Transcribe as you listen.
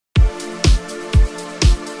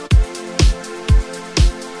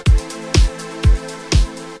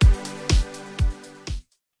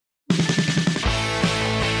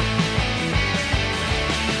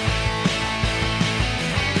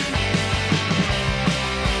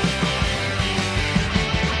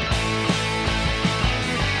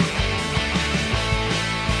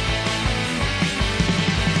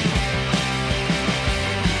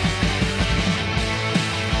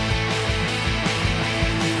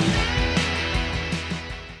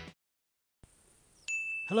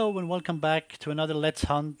Hello and welcome back to another Let's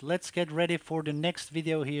Hunt. Let's get ready for the next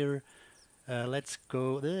video here. Let's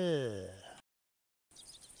go.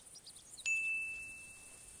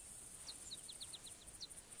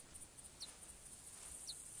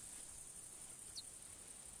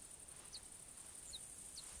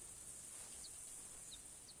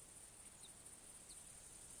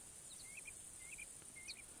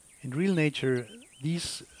 In real nature,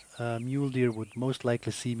 these mule deer would most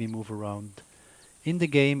likely see me move around. In the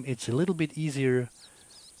game, it's a little bit easier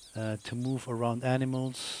to move around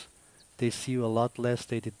animals. They see you a lot less,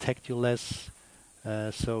 they detect you less,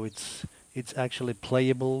 so it's actually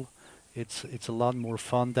playable. It's a lot more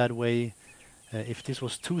fun that way. If this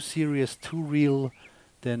was too serious, too real,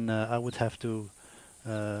 then I would have to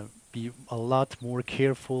be a lot more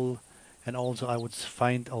careful, and also I would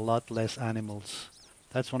find a lot less animals.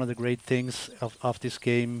 That's one of the great things of this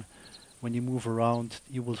game. When you move around,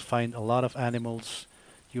 you will find a lot of animals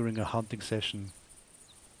during a hunting session.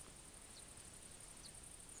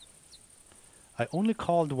 I only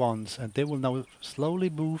called once, and they will now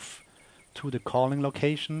slowly move to the calling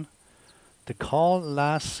location. The call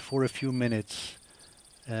lasts for a few minutes.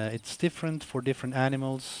 It's different for different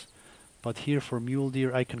animals, but here for mule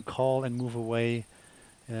deer I can call and move away.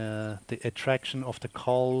 The attraction of the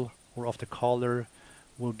call or of the caller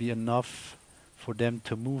will be enough for them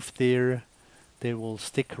to move there. They will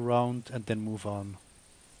stick around and then move on.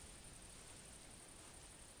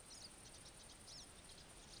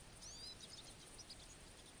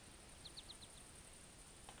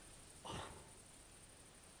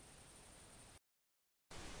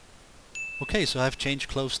 Okay, so I've changed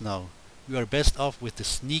clothes now. We are best off with the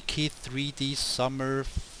sneaky 3D summer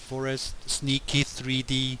forest, sneaky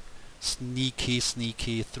 3D, sneaky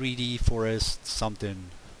 3D forest something.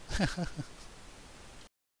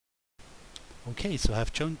 Okay, so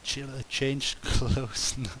I've changed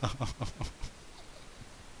clothes now.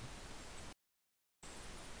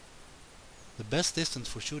 The best distance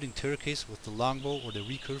for shooting turkeys with the longbow or the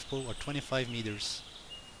recurve bow are 25 meters.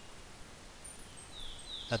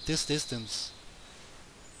 At this distance,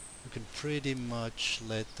 you can pretty much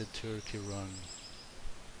let the turkey run.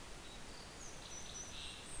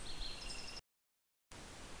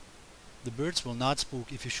 The birds will not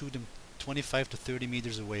spook if you shoot them 25 to 30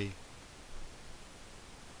 meters away.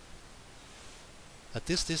 At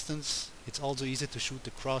this distance, it's also easy to shoot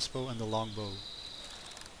the crossbow and the longbow,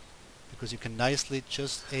 because you can nicely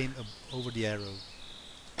just aim over the arrow.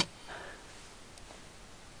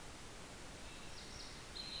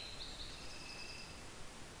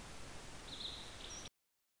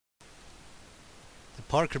 The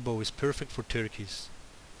Parker bow is perfect for turkeys.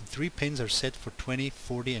 The 3 pins are set for 20,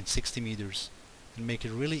 40 and 60 meters and make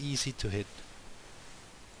it really easy to hit.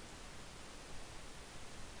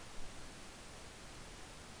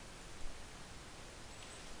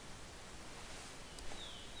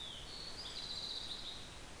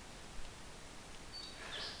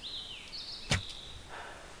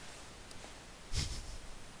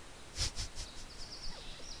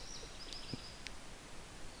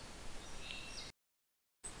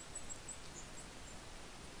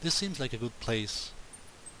 This seems like a good place.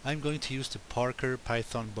 I'm going to use the Parker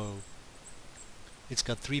Python bow. It's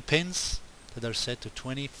got 3 pins that are set to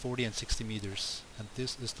 20, 40 and 60 meters, and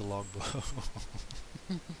this is the longbow.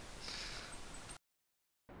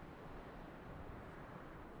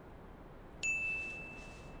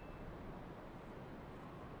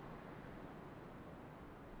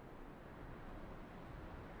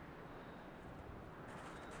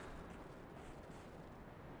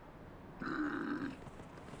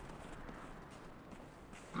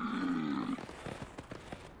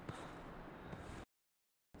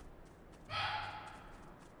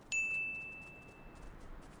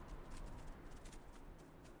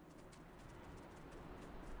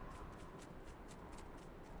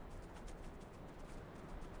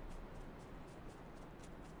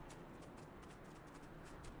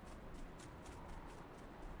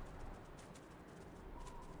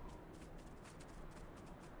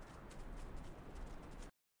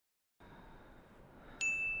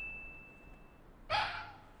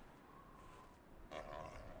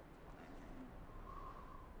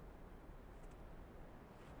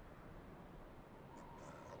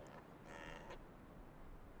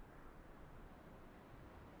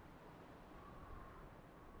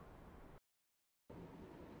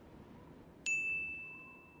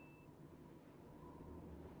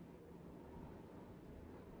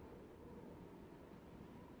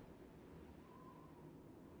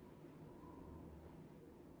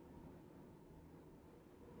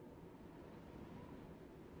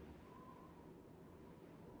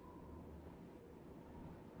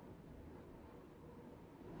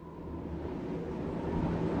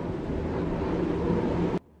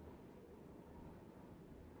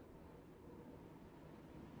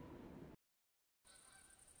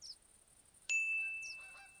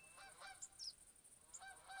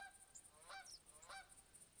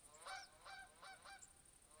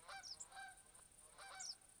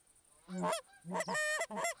 Here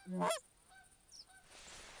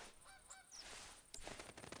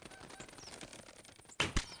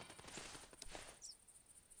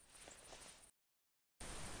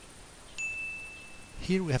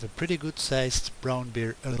we have a pretty good sized brown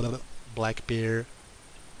bear, black bear.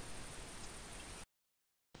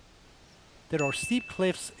 There are steep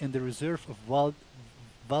cliffs in the reserve of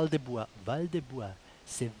Val de Bois. Val de Bois.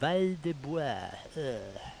 C'est Val de Bois.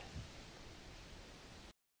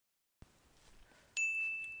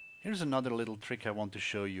 Here's another little trick I want to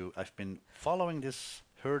show you. I've been following this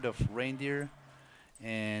herd of reindeer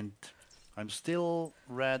and I'm still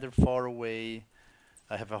rather far away.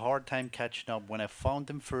 I have a hard time catching up. When I found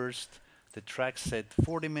them first, the track said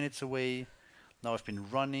 40 minutes away. Now I've been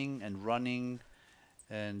running and running,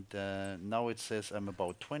 and now it says I'm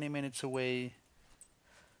about 20 minutes away.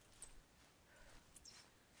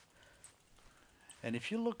 And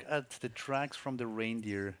if you look at the tracks from the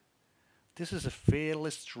reindeer, this is a fairly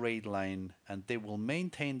straight line, and they will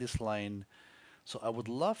maintain this line. So I would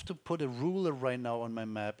love to put a ruler right now on my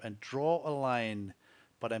map and draw a line,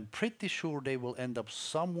 but I'm pretty sure they will end up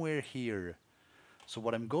somewhere here. So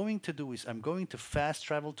what I'm going to do is I'm going to fast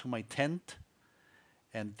travel to my tent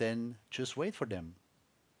and then just wait for them.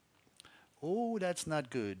 Oh, that's not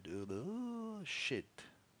good. Oh, shit.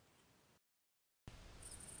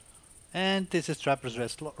 And this is Trapper's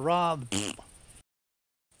Rest. Rob.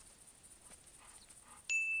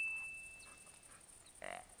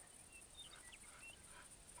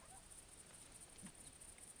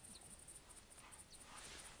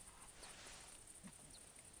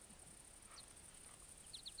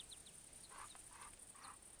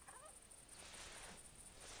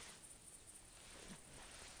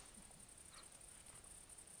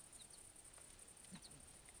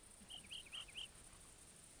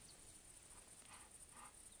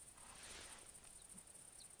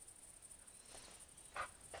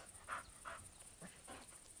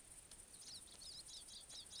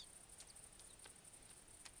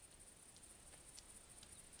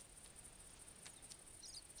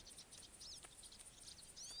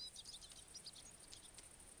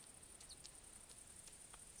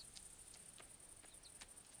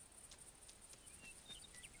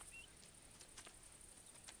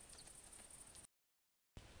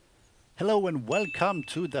 Hello and welcome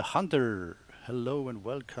to the Hunter. Hello and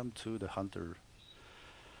welcome to the Hunter.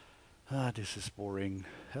 Ah, this is boring.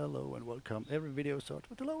 Hello and welcome. Every video starts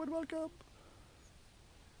with hello and welcome.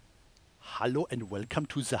 Hello and welcome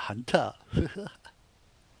to the Hunter.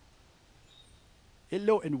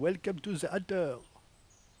 Hello and welcome to the Hunter.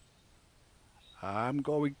 I'm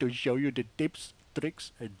going to show you the tips,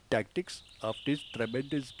 tricks and tactics of this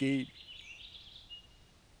tremendous game.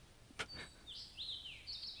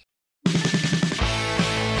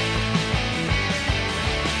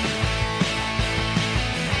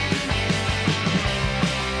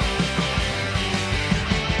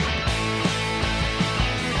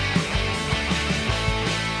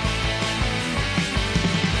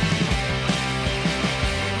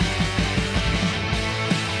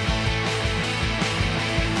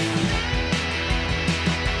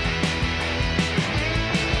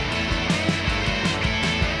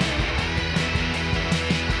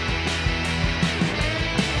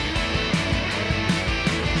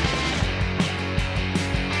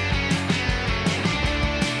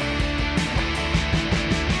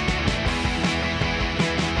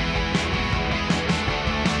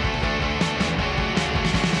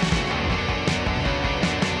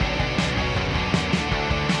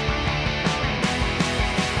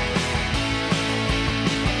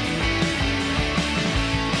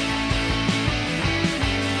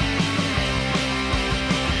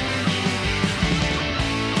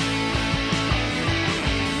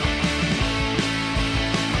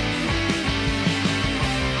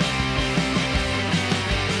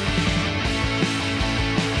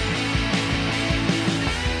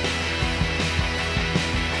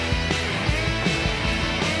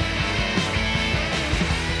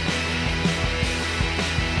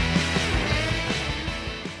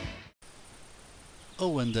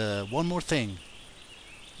 Oh, and one more thing.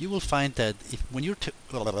 You will find that if when you're